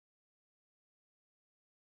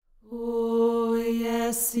O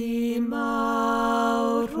Iesu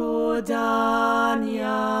mawr o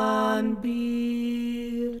danian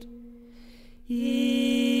bir,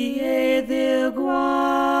 I eddyw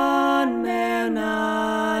gwan mewn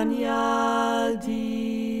anial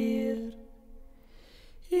dir.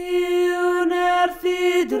 Yw'n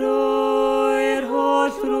erthu drwy'r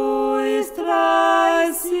holl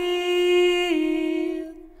rwystrau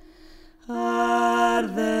sydd, ar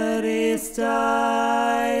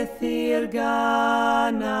ddyristaeth i'r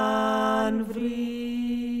ganan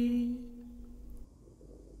fryd.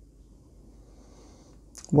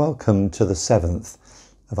 Welcome to the seventh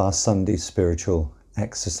of our Sunday spiritual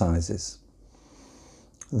exercises.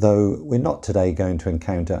 Though we're not today going to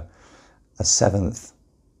encounter a seventh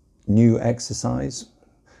new exercise,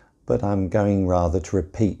 but I'm going rather to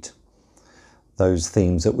repeat those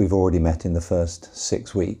themes that we've already met in the first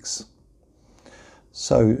 6 weeks.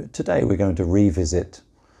 So today we're going to revisit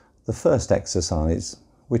the first exercise,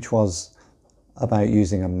 which was about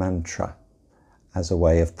using a mantra as a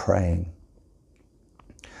way of praying.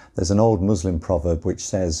 There's an old Muslim proverb which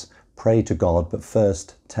says, "Pray to God, but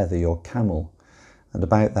first tether your camel." And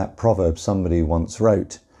about that proverb somebody once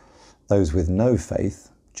wrote, "Those with no faith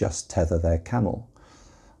just tether their camel.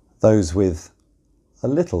 Those with a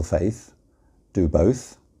little faith do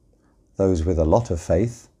both. Those with a lot of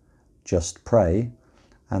faith just pray.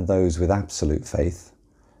 And those with absolute faith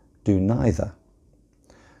do neither."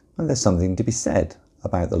 And there's something to be said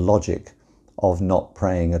about the logic of not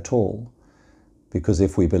praying at all. Because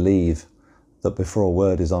if we believe that before a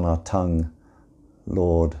word is on our tongue,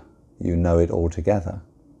 Lord, you know it altogether,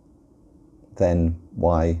 then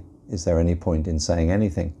why is there any point in saying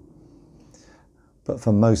anything? But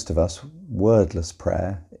for most of us, wordless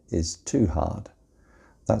prayer is too hard.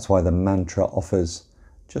 That's why the mantra offers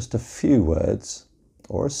just a few words,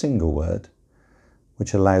 or a single word,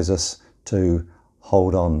 which allows us to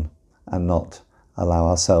hold on and not allow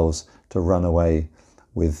ourselves to run away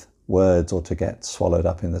with words or to get swallowed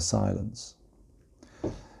up in the silence.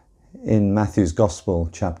 In Matthew's Gospel,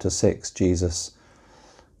 chapter 6, Jesus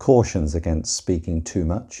cautions against speaking too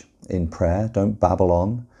much in prayer. Don't babble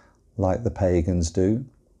on like the pagans do,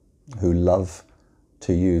 who love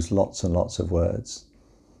to use lots and lots of words.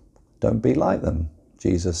 Don't be like them,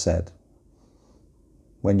 Jesus said.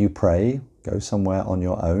 When you pray, go somewhere on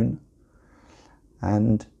your own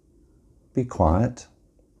and be quiet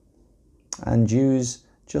and use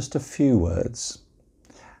just a few words.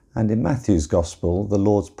 And in Matthew's Gospel, the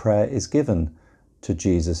Lord's Prayer is given to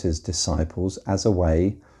Jesus' disciples as a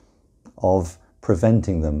way of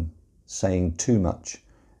preventing them saying too much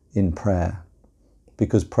in prayer,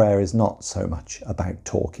 because prayer is not so much about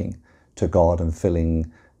talking to God and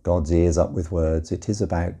filling God's ears up with words. It is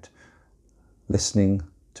about listening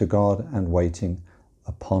to God and waiting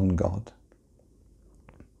upon God.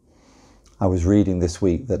 I was reading this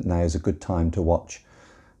week that now is a good time to watch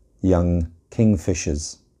young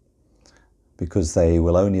kingfishers, because they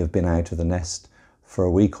will only have been out of the nest for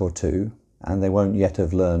a week or two and they won't yet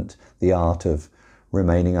have learnt the art of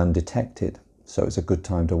remaining undetected. So it's a good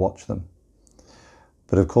time to watch them.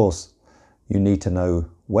 But of course, you need to know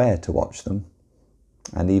where to watch them.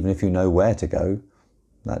 And even if you know where to go,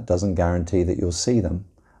 that doesn't guarantee that you'll see them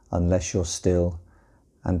unless you're still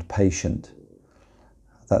and patient.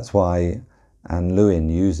 That's why Anne Lewin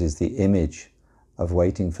uses the image of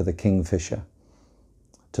waiting for the kingfisher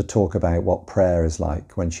to talk about what prayer is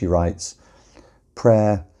like when she writes,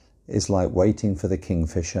 "Prayer is like waiting for the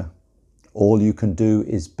kingfisher. All you can do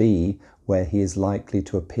is be where he is likely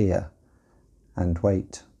to appear and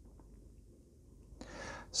wait."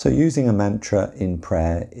 So using a mantra in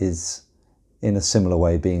prayer is in a similar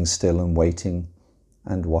way being still and waiting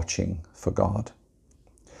and watching for God.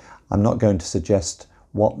 I'm not going to suggest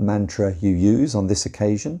what mantra you use on this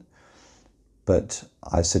occasion, but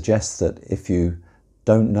I suggest that if you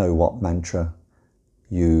don't know what mantra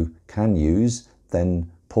you can use,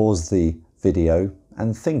 then pause the video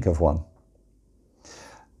and think of one.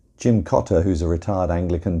 Jim Cotter, who's a retired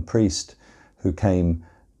Anglican priest who came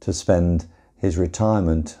to spend his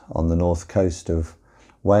retirement on the north coast of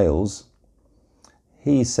Wales,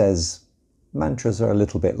 he says mantras are a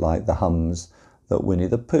little bit like the hums that Winnie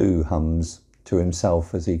the Pooh hums to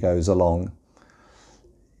himself as he goes along.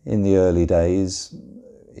 In the early days,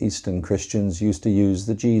 Eastern Christians used to use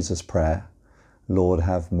the Jesus prayer, "Lord,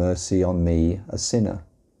 have mercy on me, a sinner."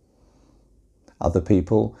 Other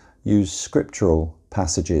people use scriptural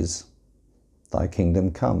passages, "Thy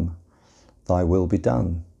kingdom come, thy will be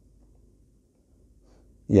done."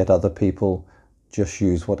 Yet other people just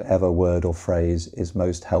use whatever word or phrase is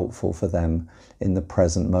most helpful for them in the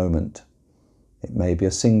present moment. It may be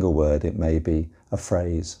a single word, it may be a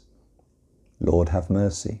phrase. Lord, have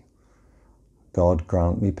mercy. God,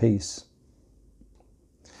 grant me peace.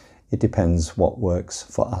 It depends what works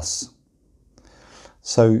for us.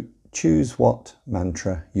 So choose what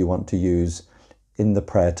mantra you want to use in the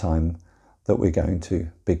prayer time that we're going to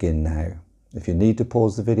begin now. If you need to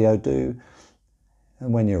pause the video, do.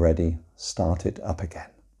 And when you're ready, start it up again.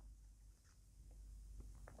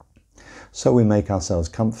 So we make ourselves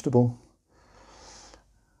comfortable,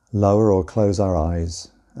 lower or close our eyes,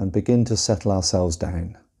 and begin to settle ourselves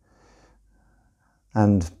down.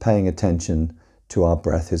 And paying attention to our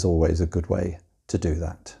breath is always a good way to do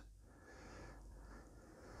that.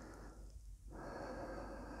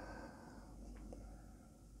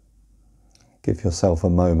 Give yourself a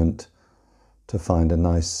moment to find a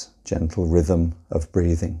nice, gentle rhythm of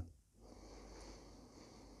breathing.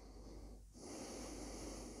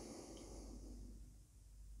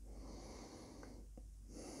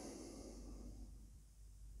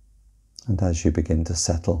 And as you begin to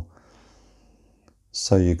settle,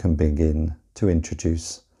 so you can begin to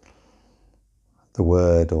introduce the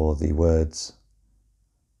word or the words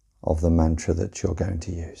of the mantra that you're going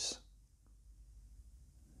to use.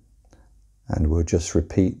 And we'll just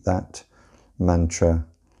repeat that mantra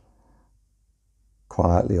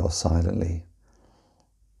quietly or silently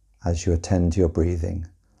as you attend to your breathing,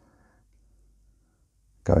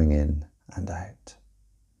 going in and out.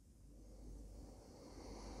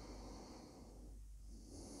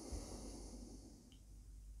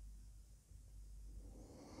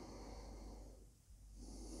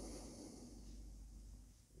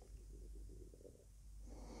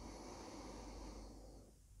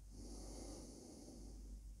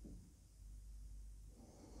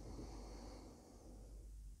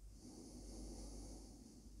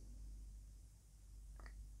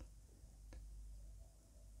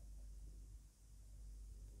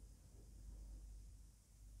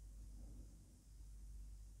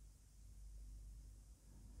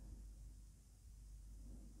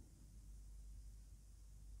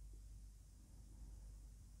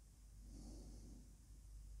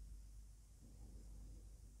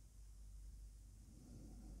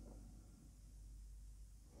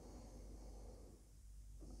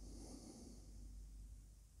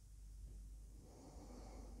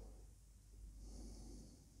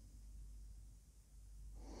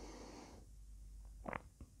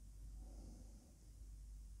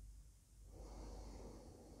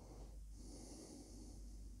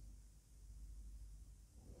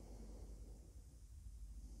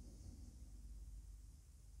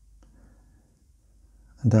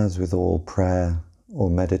 And as with all prayer or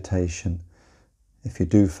meditation, if you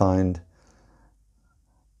do find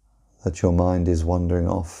that your mind is wandering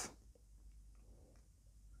off,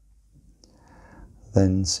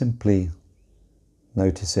 then simply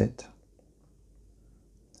notice it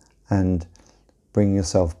and bring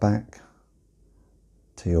yourself back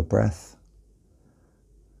to your breath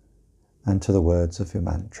and to the words of your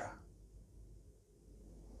mantra.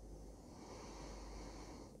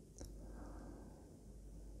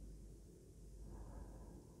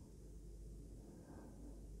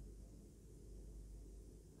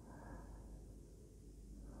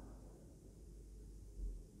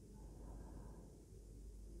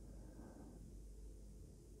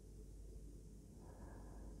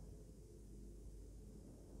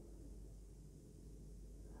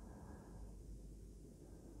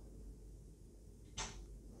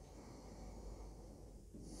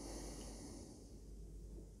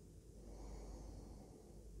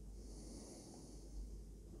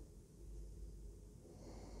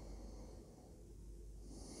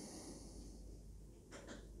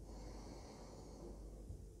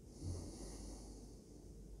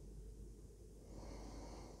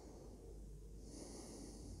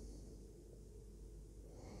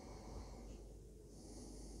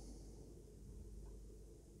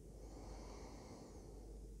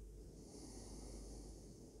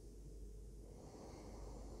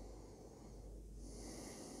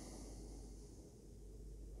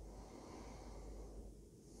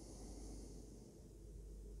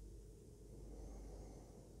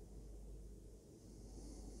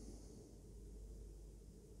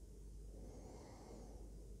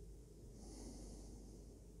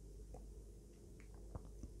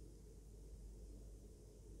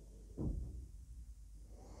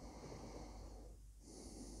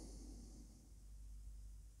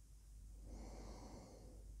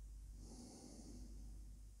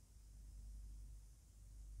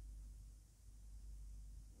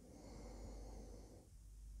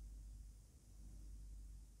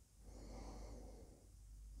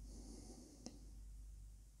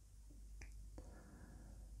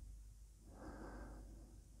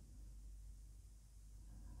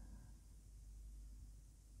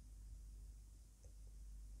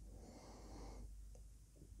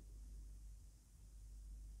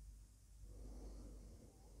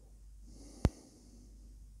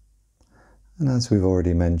 And as we've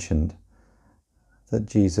already mentioned, that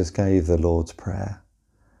Jesus gave the Lord's Prayer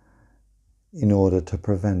in order to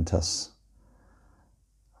prevent us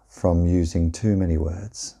from using too many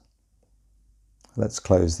words. Let's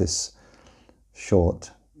close this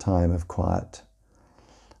short time of quiet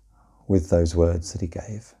with those words that he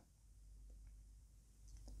gave.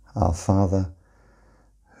 Our Father,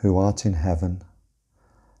 who art in heaven,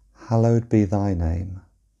 hallowed be thy name.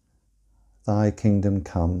 Thy kingdom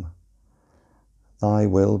come, thy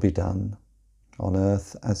will be done, on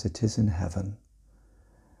earth as it is in heaven.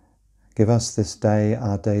 Give us this day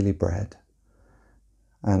our daily bread,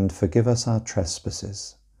 and forgive us our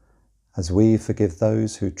trespasses, as we forgive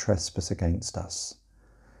those who trespass against us.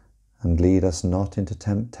 And lead us not into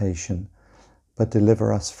temptation, but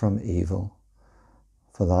deliver us from evil.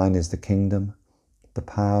 For thine is the kingdom, the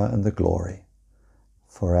power and the glory,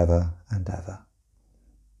 forever and ever.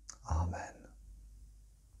 Amen.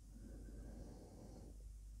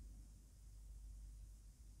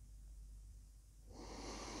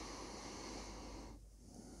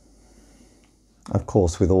 Of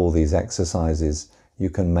course, with all these exercises, you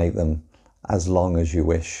can make them as long as you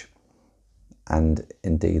wish. And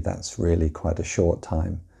indeed, that's really quite a short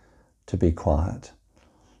time to be quiet.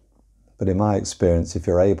 But in my experience, if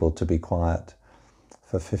you're able to be quiet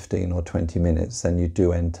for 15 or 20 minutes, then you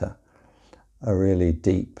do enter a really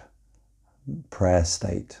deep prayer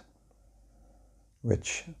state,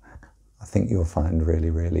 which I think you'll find really,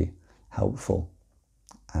 really helpful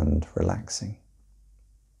and relaxing.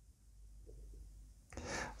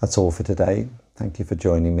 That's all for today. Thank you for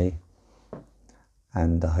joining me,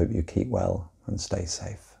 and I hope you keep well and stay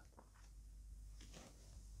safe.